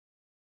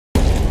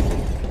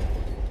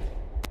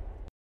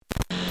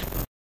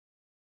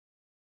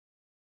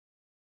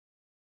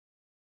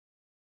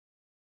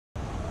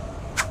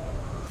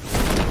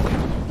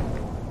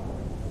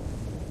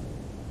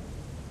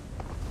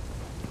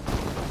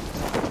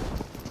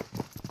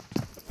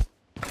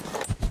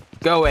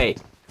Go away.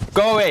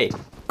 Go away.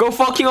 Go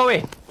fucking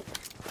away.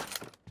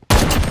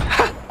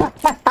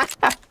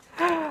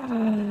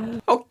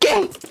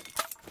 Okay.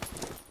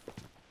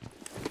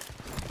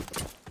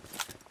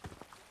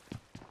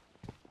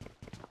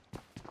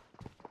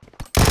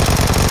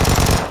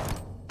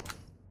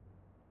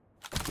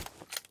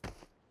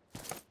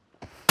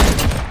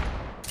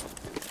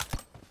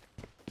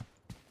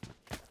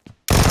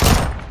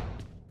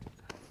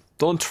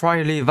 Don't try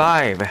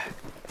revive.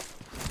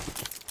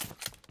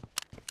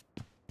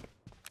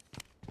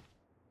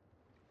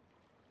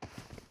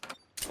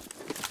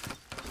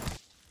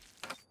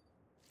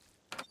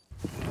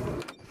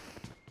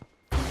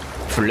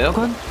 Flare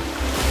gun?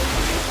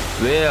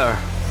 Where?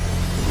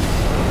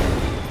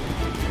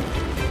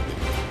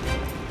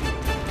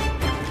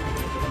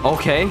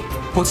 Okay,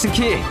 potion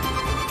key.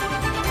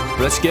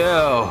 Let's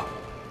go.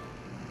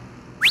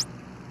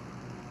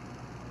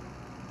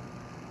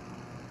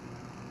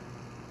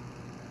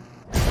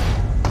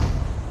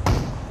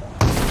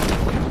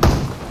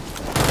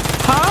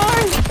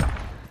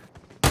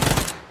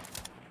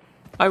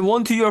 I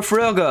want your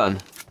flare gun.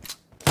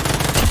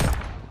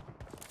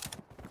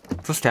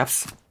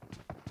 Footsteps.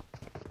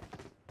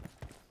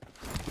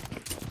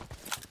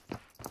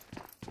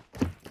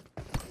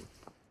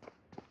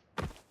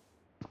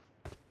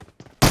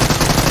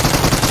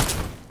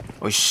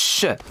 Oh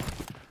shit.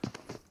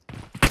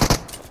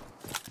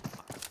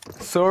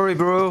 Sorry,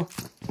 bro.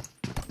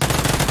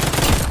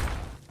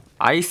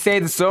 I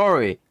said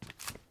sorry.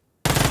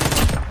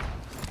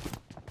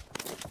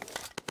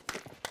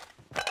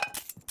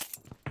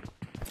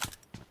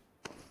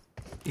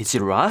 Is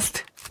it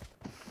rust?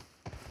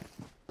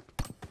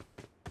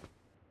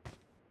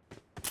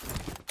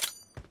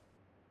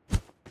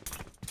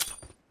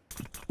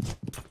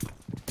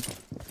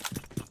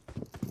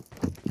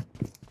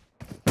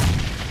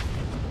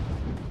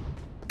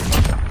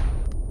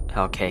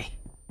 Okay.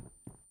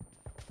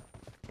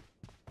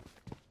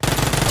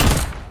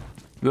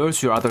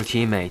 Where's your other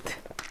teammate?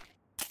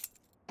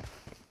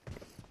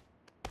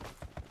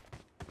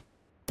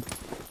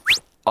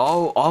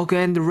 Oh, AUG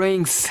and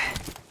rings.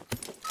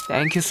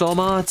 Thank you so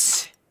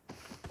much.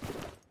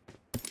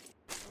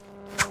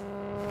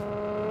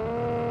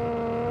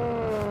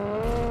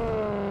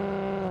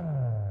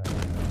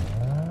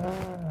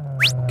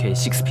 Okay,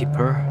 6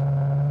 people.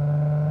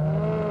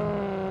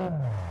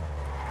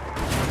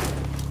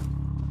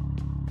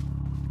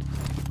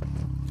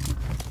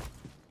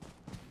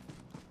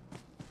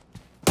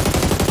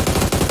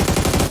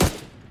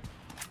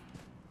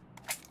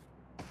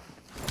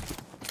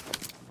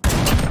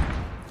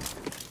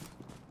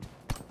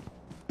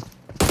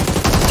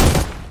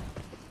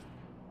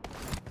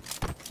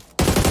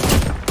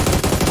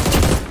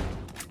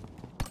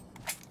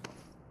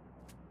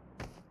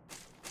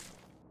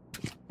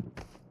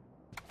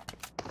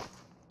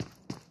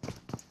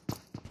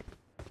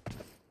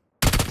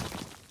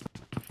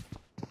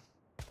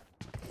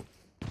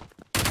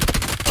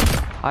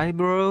 Hi,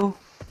 bro.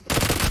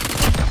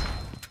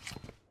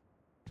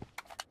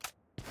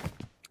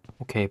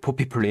 Okay, 4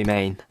 people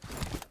remain.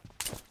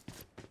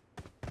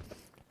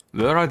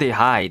 Where are they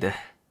hide?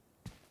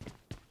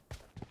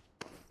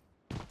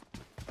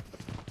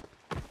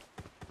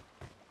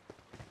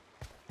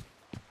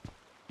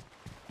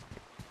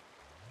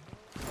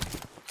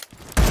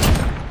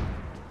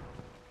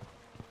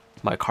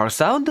 My car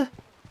sound?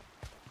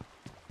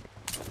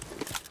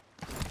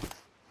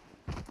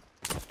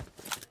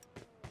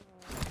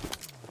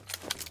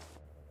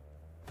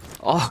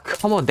 Oh,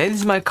 come on, that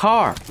is my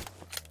car.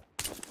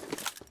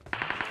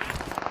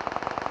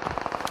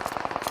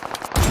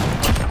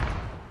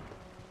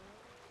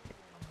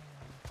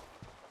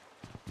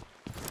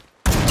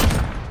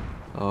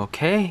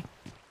 Okay.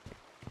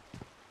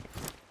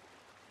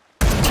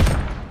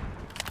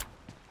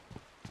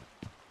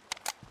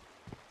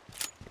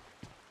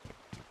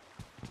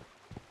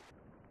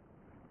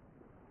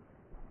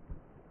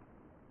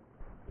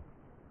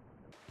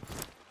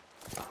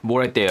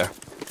 More right there.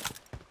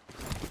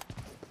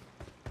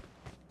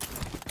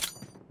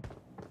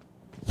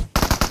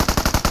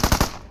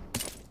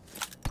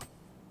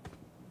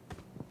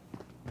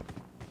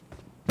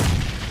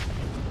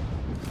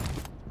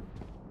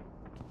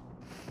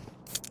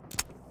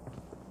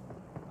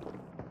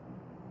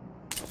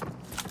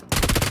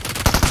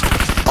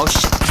 Oh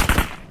shit.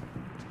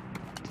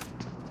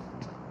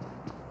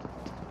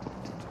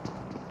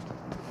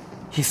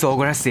 He's so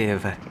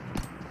aggressive.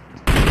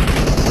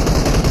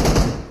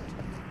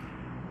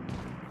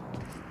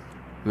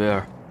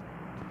 Where?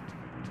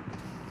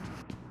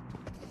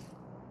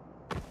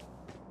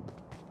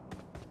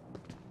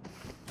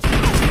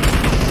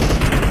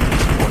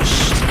 Oh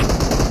shit.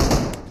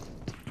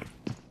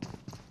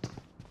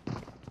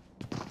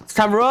 It's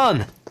time to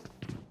run!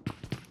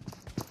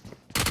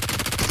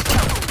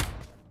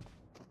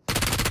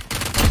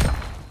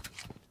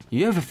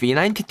 You have a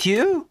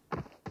V92?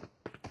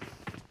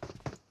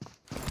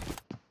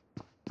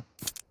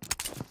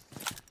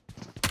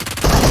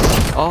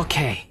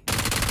 Okay.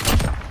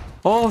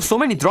 Oh, so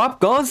many drop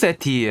guns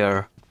at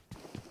here.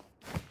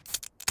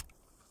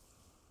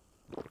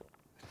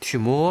 2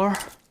 more.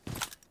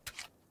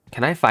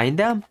 Can I find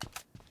them?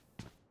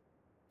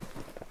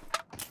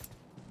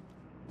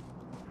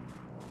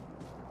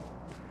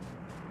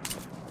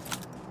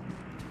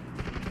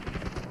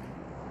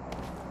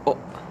 Oh.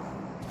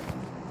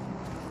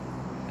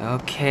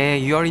 Okay,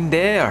 you're in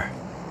there.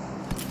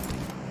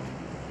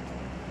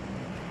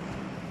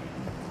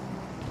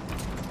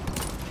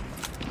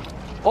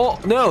 Oh,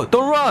 no,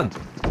 don't run.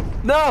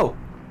 No.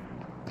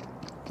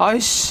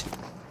 Aish.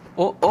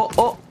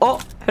 Oh,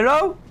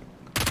 hello?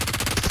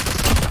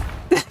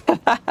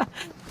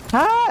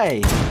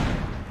 Hi.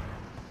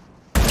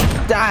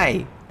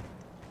 Die.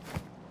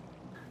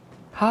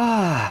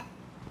 Ah.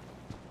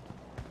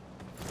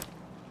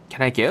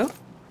 Can I go?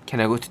 Can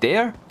I go to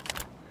there?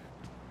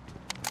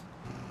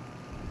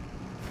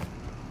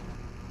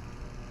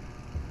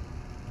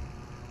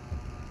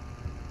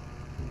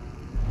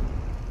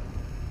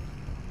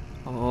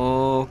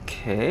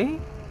 Okay.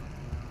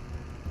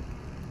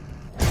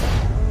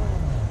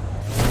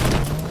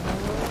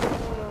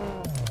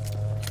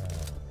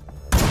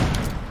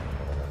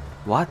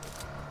 What?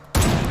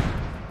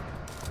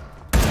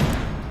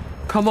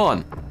 Come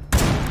on.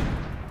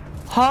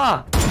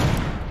 Ha!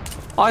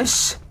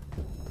 Ice.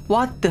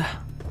 What the?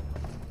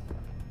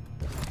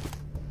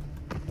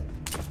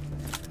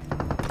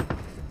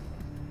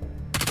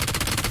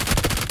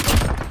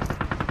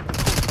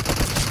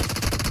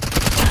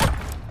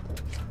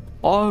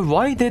 Oh,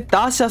 why did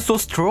Dasha so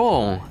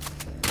strong?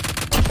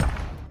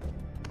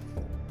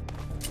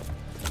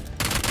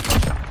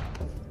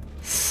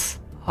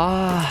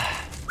 Ah.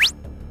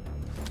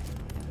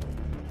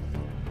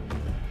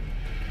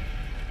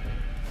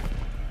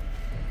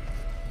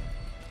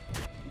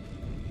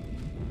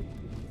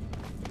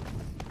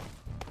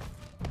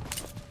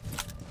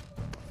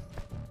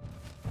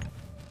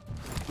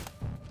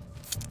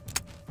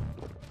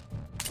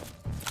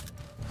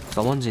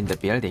 Someone's in the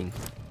building.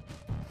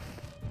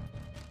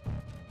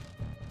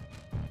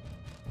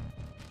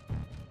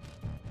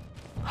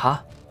 Huh?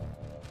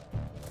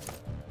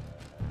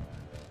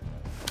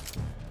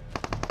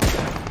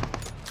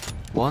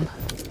 One?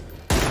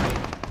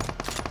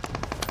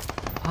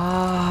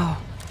 Ah.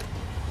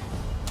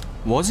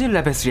 Was it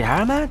level 3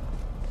 helmet?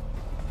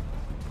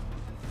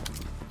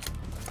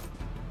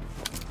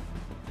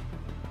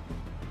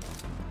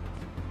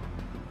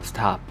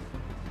 Stop.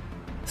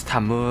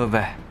 Stop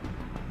moving.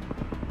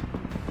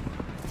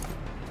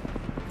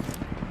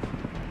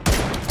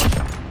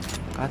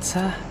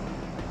 Gotcha.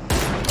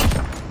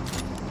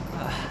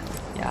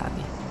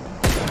 Yummy.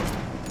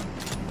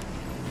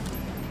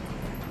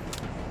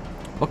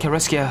 Okay,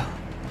 let's go.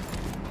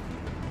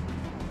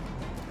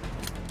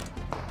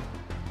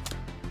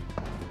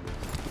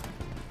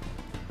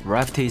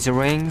 Raptors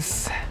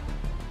rings.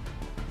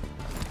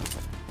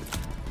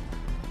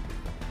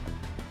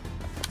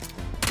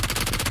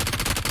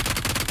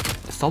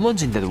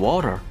 Someone's in the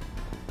water.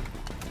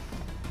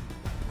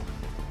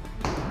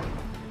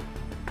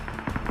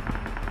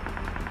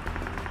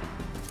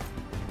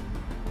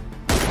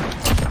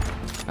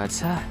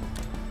 Gotcha.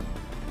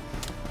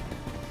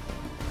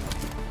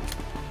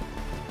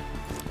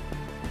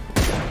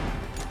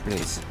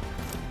 Please.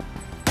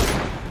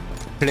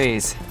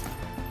 Please.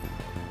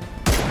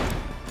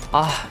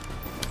 Ah.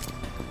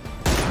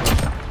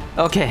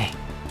 Okay.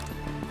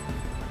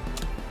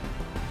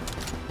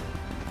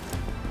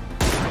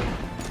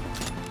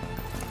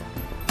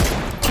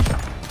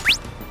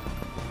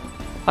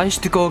 I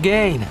should go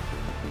again.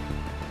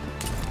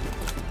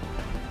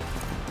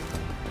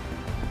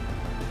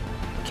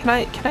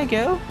 Can I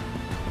go?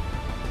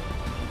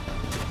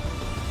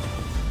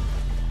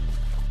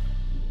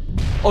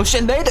 Oh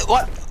shit, made it!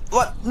 What?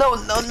 No.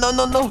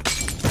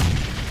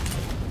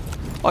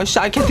 Oh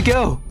shit, I can't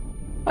go.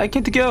 I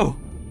can't go.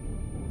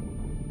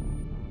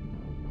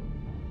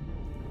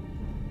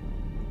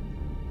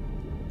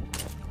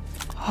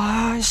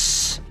 Ah,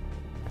 shh.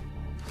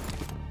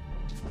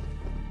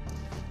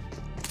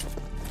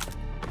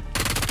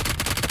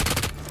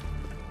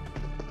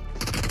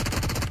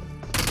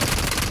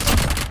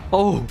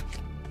 Oh.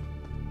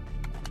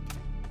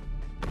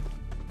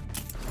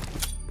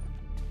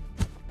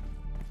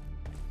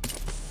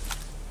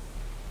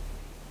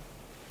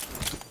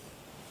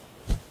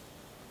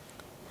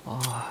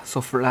 Oh, so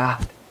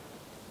flat.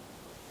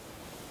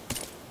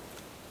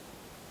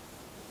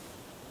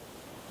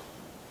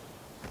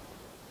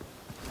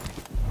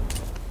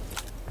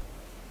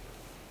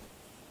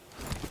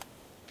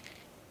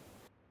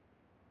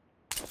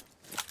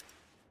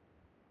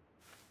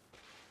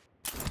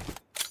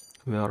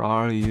 Where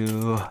are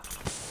you?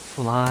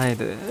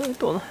 Slide.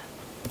 Don't.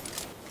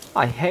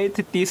 I hate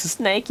this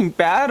snaking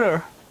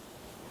battle.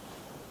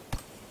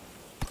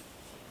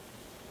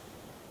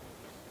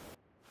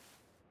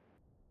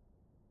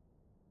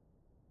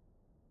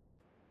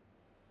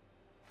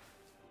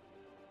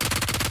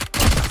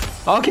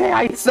 Okay,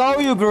 I saw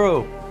you,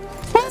 bro.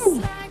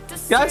 Woo!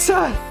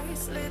 Gotcha.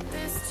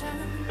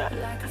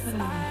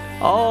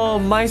 Oh,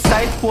 my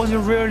sight was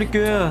really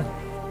good.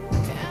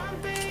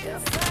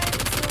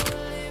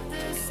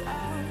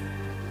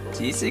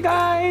 GG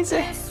guys.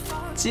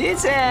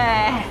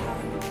 GG!